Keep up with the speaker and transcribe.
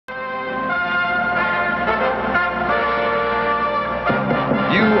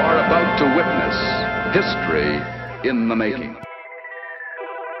are about to witness history in the making.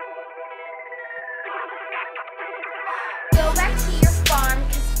 Go back to your farm,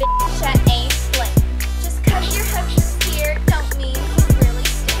 cause bitch that ain't slaying. Just cause your husband's here don't mean he's really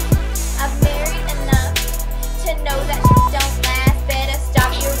staying. I've married enough to know that shit don't last. Better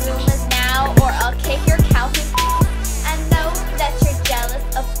stop your rumors now or I'll kick your Calhoun. I know that you're jealous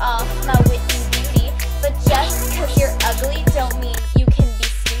of all my wit and beauty, but just cause you're ugly don't mean you can be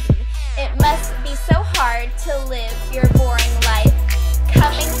sweetie. It must be so hard to live your boring life,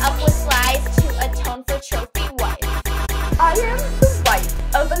 coming up with lies to atone for trophy wife. I am the wife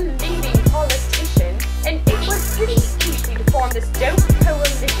of a leading politician, and it was pretty easy to form this dope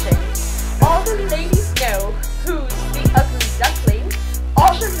coalition. All the ladies know who's the ugly duckling.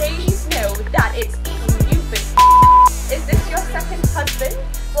 All the ladies know that it's Eaton you've been. Is this your second husband?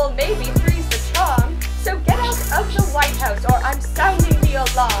 Well, maybe three's the charm. So get out of the White House or I'm sounding the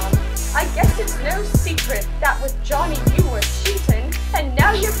alarm. I guess it's no secret that with Johnny you were cheating, and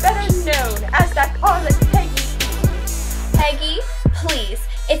now you're better known as that harlot Peggy. Peggy, please,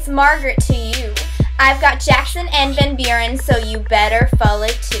 it's Margaret to you. I've got Jackson and Van Buren, so you better follow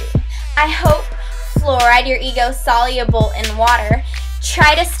too. I hope, Floride, your ego's soluble in water.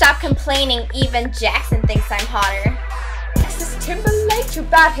 Try to stop complaining, even Jackson thinks I'm hotter. This is Timberlake, too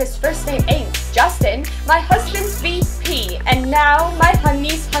bad his first name ain't Justin. My husband's VP, and now my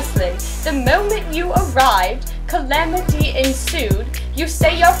honey's hustling. The moment you arrived, calamity ensued. You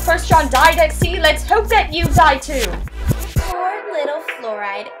say your first John died at sea, let's hope that you die too. Poor little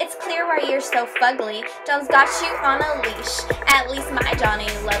Floride, it's clear why you're so fugly. John's got you on a leash, at least my Johnny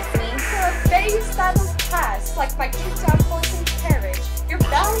loves me. For a phase that'll pass, like my kicked out horse and carriage. You're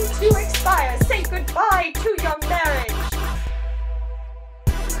bound to expire, say goodbye to your marriage.